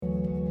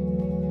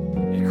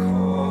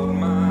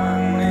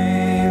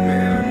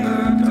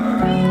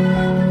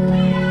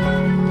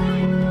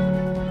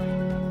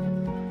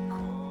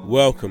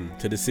Welcome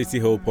to the City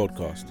Hill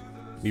podcast.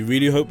 We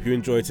really hope you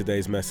enjoyed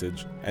today's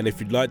message, and if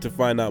you'd like to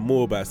find out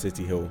more about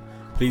City Hill,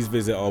 please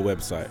visit our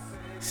website,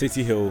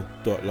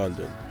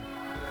 cityhill.london.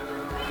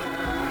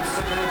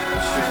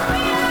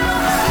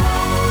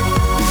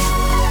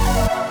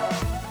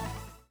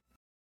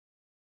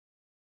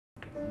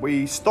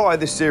 We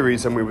started this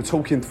series and we were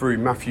talking through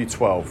Matthew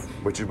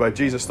 12, which is where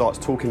Jesus starts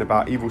talking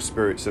about evil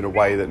spirits in a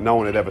way that no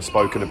one had ever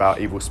spoken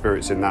about evil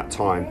spirits in that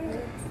time.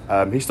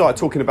 He started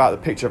talking about the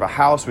picture of a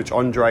house, which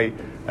Andre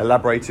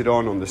elaborated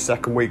on the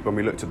second week when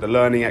we looked at the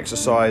learning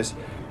exercise.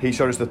 He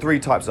showed us the three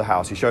types of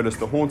house. He showed us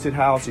the haunted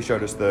house, he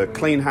showed us the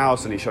clean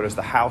house, and he showed us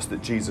the house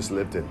that Jesus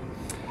lived in.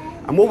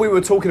 And what we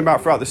were talking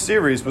about throughout the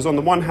series was, on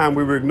the one hand,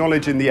 we were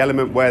acknowledging the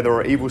element where there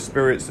are evil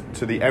spirits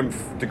to the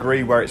nth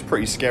degree, where it's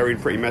pretty scary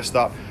and pretty messed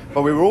up.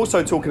 But we were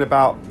also talking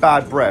about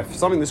bad breath,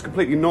 something that's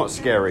completely not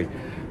scary.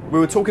 We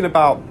were talking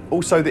about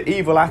also the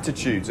evil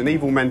attitudes and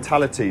evil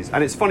mentalities.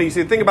 And it's funny, you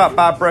see, the thing about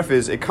bad breath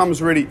is it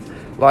comes really,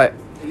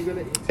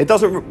 it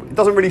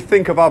doesn't really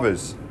think of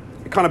others.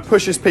 It kind of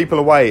pushes people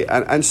away.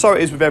 And so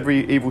it is with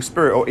every evil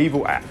spirit or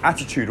evil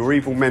attitude or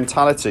evil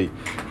mentality.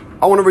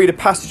 I want to read a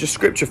passage of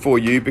scripture for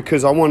you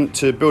because I want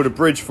to build a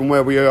bridge from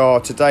where we are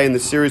today in the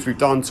series we've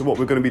done to what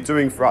we're going to be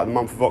doing throughout the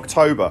month of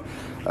October.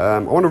 I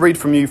want to read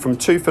from you from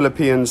 2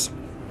 Philippians,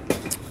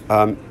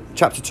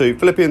 chapter 2,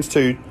 Philippians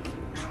 2,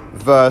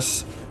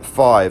 verse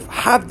 5.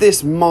 Have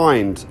this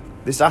mind,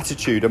 this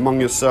attitude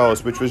among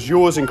yourselves, which was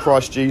yours in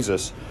Christ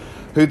Jesus,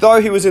 who though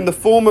he was in the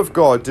form of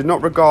God, did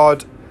not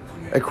regard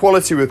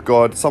equality with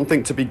God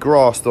something to be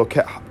grasped or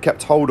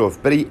kept hold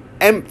of, but he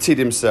emptied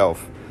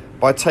himself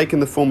by taking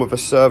the form of a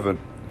servant,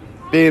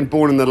 being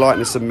born in the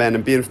likeness of men,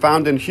 and being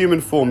found in human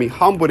form, he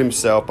humbled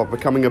himself by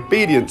becoming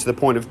obedient to the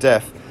point of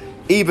death,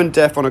 even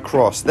death on a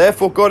cross.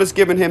 Therefore God has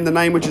given him the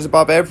name which is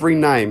above every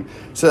name,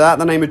 so that at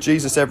the name of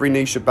Jesus every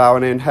knee should bow,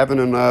 in heaven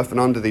and earth and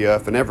under the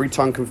earth, and every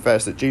tongue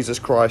confess that Jesus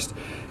Christ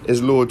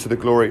is Lord, to the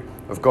glory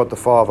of God the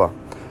Father.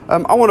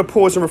 I want to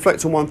pause and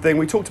reflect on one thing.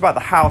 We talked about the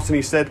house, and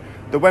he said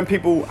that when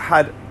people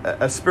had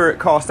a spirit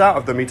cast out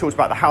of them, he talks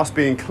about the house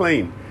being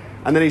clean.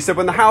 And then he said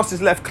when the house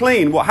is left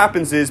clean, what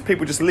happens is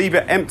people just leave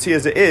it empty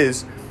as it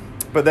is,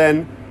 but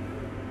then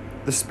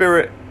the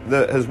spirit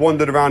that has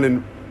wandered around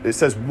in, it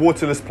says,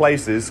 waterless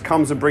places,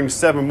 comes and brings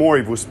 7 more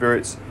evil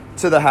spirits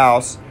to the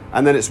house,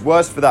 and then it's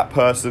worse for that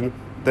person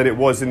than it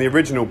was in the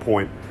original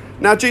point.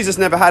 Now, Jesus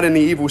never had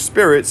any evil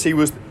spirits. He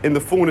was in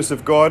the fullness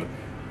of God.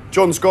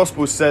 John's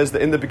Gospel says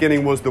that in the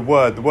beginning was the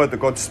Word that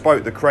God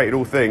spoke, that created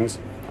all things.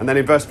 And then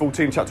in verse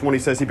 14, chapter 1, he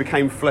says he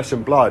became flesh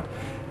and blood,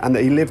 and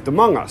that he lived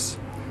among us.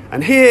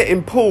 And here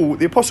in Paul,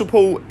 the Apostle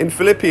Paul in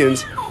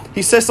Philippians,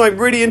 he says something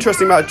really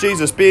interesting about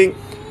Jesus being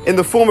in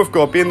the form of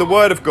God, being the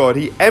Word of God.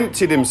 He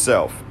emptied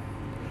himself.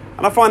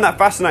 And I find that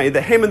fascinating,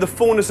 that him in the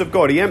fullness of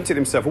God, he emptied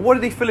himself. Well, what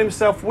did he fill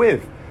himself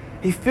with?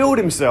 He filled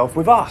himself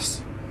with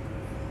us.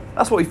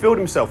 That's what he filled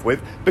himself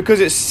with, because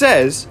it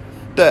says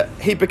that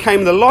he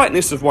became the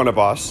likeness of one of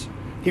us.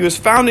 He was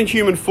found in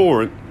human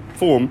form,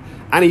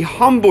 and he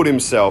humbled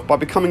himself by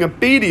becoming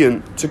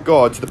obedient to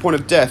God to the point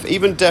of death,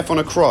 even death on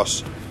a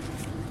cross.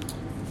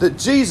 That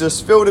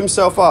Jesus filled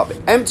himself up,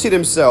 emptied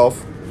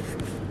himself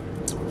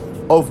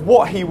of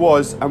what he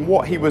was and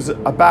what he was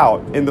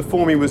about in the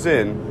form he was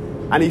in,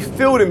 and he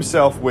filled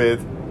himself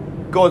with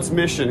God's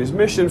mission, his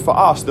mission for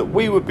us, that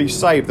we would be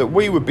saved, that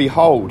we would be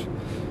whole.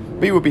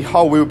 We would be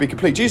whole, we would be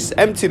complete. Jesus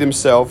emptied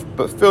himself,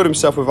 but filled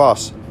himself with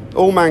us,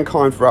 all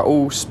mankind throughout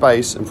all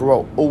space and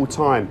throughout all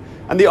time.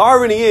 And the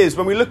irony is,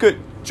 when we look at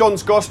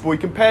John's Gospel, he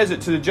compares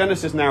it to the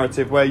Genesis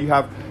narrative, where you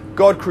have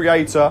God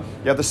creator,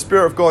 you have the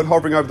Spirit of God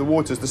hovering over the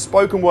waters, the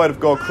spoken word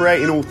of God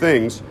creating all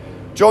things.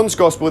 John's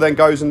Gospel then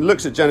goes and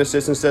looks at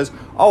Genesis and says,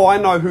 oh, I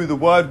know who the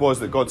word was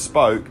that God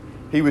spoke.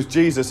 He was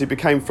Jesus, he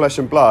became flesh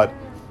and blood.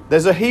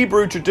 There's a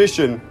Hebrew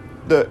tradition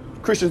that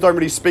Christians don't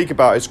really speak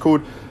about. It's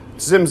called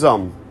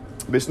Zimzum.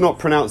 But it's not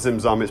pronounced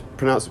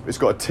Zimzum, it's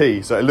got a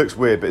T, so it looks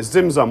weird, but it's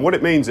Zimzum. What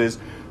it means is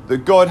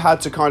that God had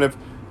to kind of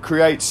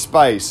create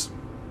space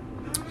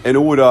in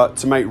order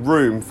to make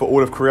room for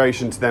all of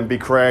creation to then be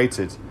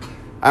created.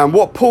 And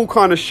what Paul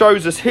kind of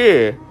shows us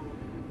here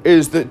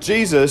is that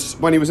Jesus,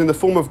 when he was in the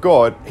form of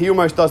God, he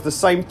almost does the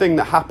same thing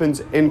that happens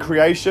in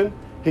creation.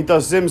 He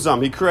does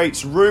Zimzum. He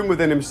creates room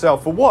within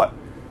himself. For what?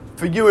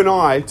 For you and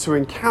I to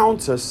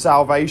encounter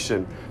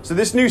salvation. So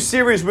this new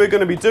series we're going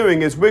to be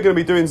doing is we're going to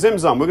be doing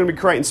Zimzum. We're going to be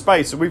creating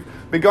space. So we've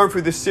been going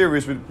through this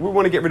series. We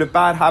want to get rid of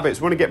bad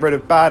habits. We want to get rid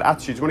of bad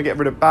attitudes. We want to get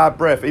rid of bad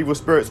breath, evil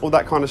spirits, all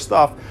that kind of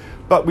stuff.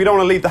 But we don't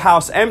want to leave the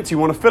house empty.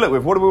 We want to fill it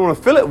with. What do we want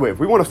to fill it with?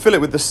 We want to fill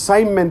it with the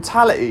same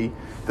mentality,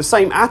 the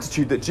same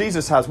attitude that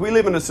Jesus has. We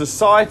live in a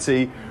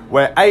society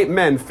where 8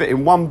 men fit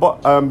in one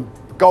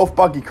golf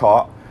buggy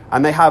cart,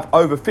 and they have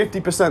over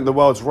 50% of the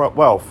world's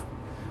wealth.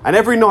 And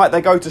every night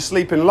they go to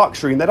sleep in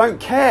luxury, and they don't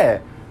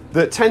care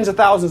that tens of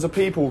thousands of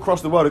people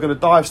across the world are going to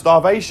die of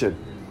starvation.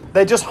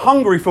 They're just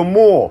hungry for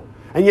more.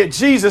 And yet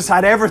Jesus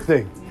had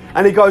everything.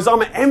 And he goes,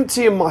 I'm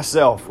emptying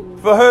myself.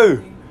 For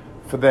who?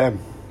 For them.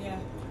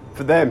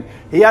 For them.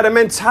 He had a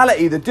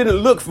mentality that didn't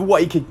look for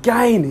what he could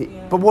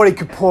gain, but what he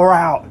could pour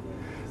out.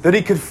 that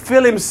he could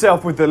fill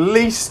himself with the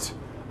least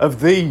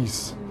of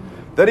these.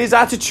 That his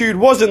attitude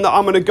wasn't that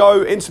I'm going to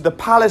go into the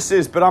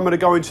palaces, but I'm going to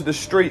go into the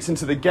streets,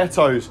 into the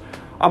ghettos.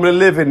 I'm going to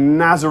live in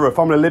Nazareth.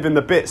 I'm going to live in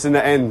the bits and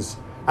the ends.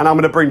 And I'm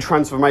going to bring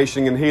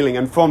transformation and healing.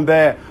 And from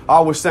there, I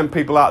will send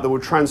people out that will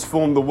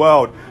transform the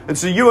world. And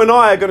so you and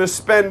I are going to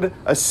spend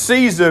a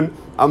season,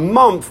 a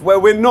month, where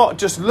we're not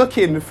just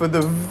looking for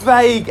the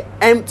vague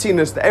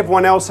emptiness that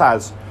everyone else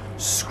has,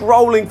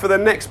 scrolling for the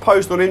next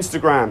post on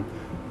Instagram,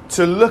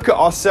 to look at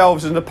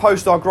ourselves and to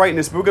post our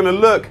greatness. But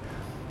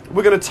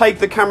we're going to take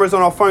the cameras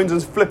on our phones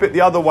and flip it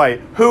the other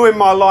way. Who in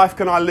my life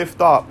can I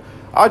lift up?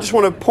 I just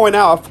want to point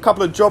out a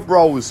couple of job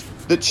roles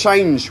that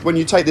change when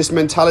you take this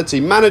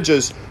mentality.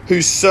 Managers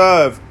who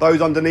serve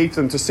those underneath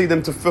them to see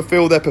them to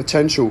fulfill their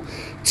potential.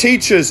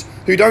 Teachers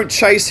who don't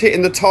chase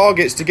hitting the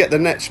targets to get the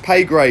next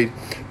pay grade,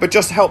 but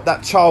just help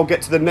that child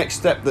get to the next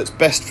step that's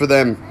best for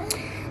them.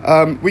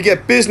 We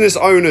get business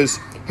owners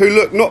who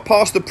look not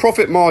past the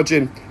profit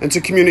margin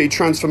into community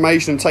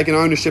transformation, taking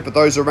ownership of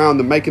those around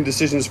them, making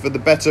decisions for the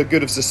better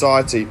good of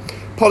society.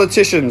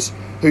 Politicians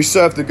who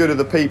serve the good of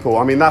the people.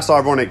 I mean, that's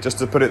ironic just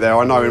to put it there.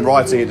 I know in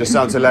writing it just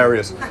sounds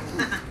hilarious.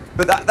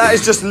 But that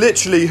is just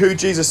literally who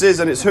Jesus is,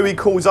 and it's who he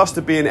calls us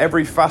to be in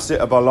every facet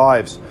of our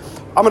lives.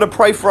 I'm going to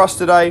pray for us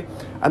today,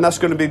 and that's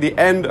going to be the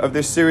end of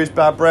this series,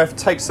 Bad Breath.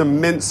 Take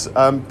some mints,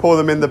 pour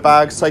them in the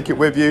bags, take it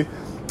with you.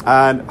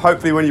 And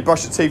hopefully when you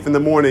brush your teeth in the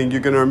morning,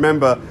 you're going to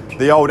remember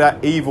the old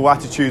evil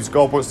attitudes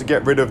God wants to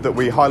get rid of that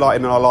we highlighted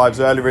in our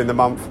lives earlier in the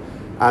month,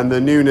 and the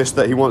newness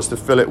that he wants to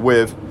fill it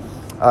with.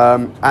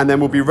 And then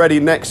we'll be ready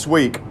next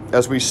week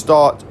as we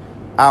start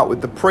out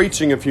with the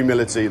preaching of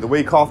humility. The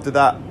week after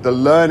that, the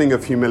learning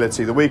of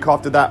humility. The week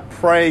after that,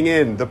 praying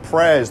in, the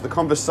prayers, the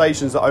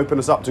conversations that open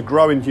us up to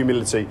grow in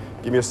humility.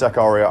 Give me a sec,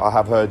 Aria, I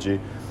have heard you.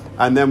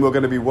 And then we're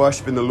going to be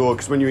worshiping the Lord,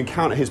 because when you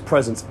encounter his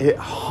presence, it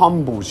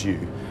humbles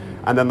you.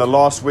 And then the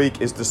last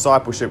week is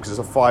discipleship, because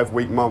it's a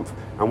 5-week month,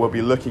 and we'll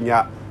be looking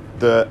at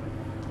the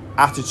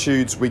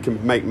attitudes we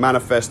can make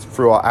manifest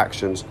through our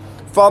actions.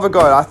 Father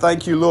God, I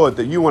thank you, Lord,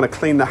 that you want to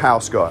clean the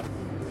house, God.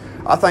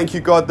 I thank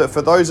you, God, that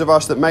for those of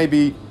us that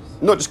maybe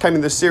not just came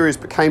in this series,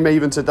 but came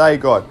even today,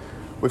 God,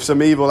 with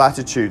some evil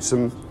attitudes,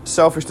 some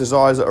selfish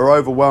desires that are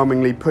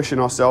overwhelmingly pushing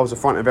ourselves in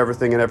front of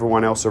everything and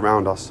everyone else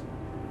around us.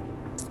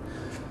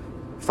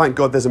 Thank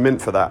God there's a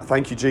mint for that.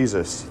 Thank you,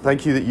 Jesus.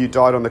 Thank you that you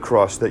died on the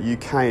cross, that you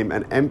came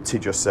and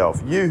emptied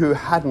yourself. You who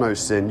had no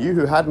sin, you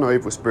who had no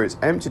evil spirits,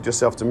 emptied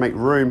yourself to make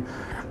room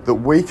that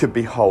we could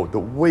be whole, that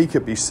we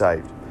could be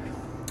saved.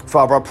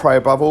 Father, I pray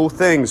above all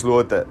things,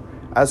 Lord, that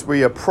as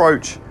we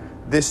approach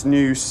this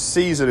new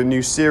season, a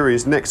new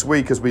series next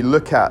week, as we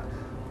look at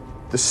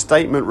the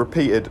statement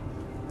repeated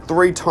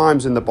 3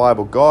 times in the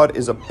Bible, God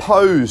is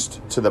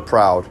opposed to the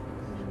proud,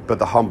 but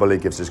the humble he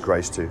gives his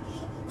grace to.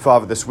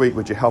 Father, this week,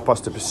 would you help us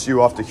to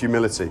pursue after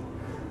humility?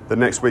 The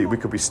next week, we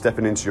could be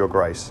stepping into your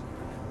grace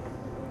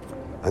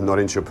and not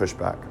into your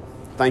pushback.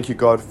 Thank you,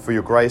 God, for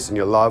your grace and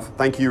your love.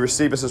 Thank you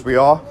receive us as we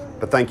are,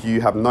 but thank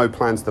you have no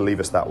plans to leave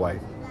us that way.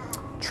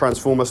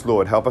 Transform us,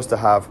 Lord. Help us to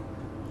have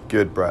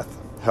good breath.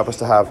 Help us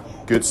to have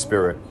good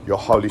spirit, your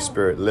Holy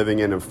Spirit living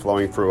in and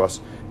flowing through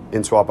us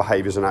into our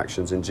behaviors and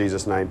actions. In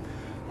Jesus' name,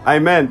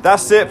 amen.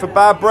 That's it for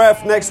Bad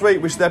Breath. Next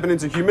week, we're stepping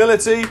into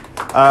humility.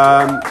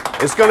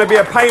 It's going to be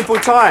a painful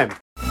time.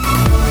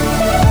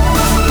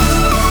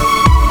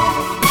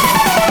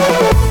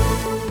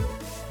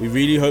 We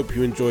really hope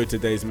you enjoyed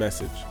today's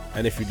message.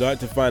 And if you'd like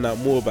to find out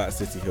more about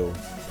City Hill,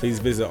 please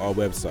visit our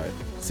website,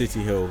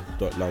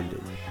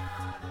 cityhill.london.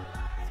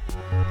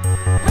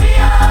 We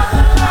are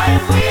the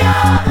light, we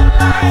are the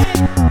light.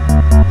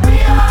 We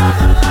are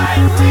the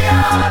light, we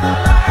are the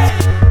light.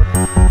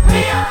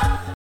 We are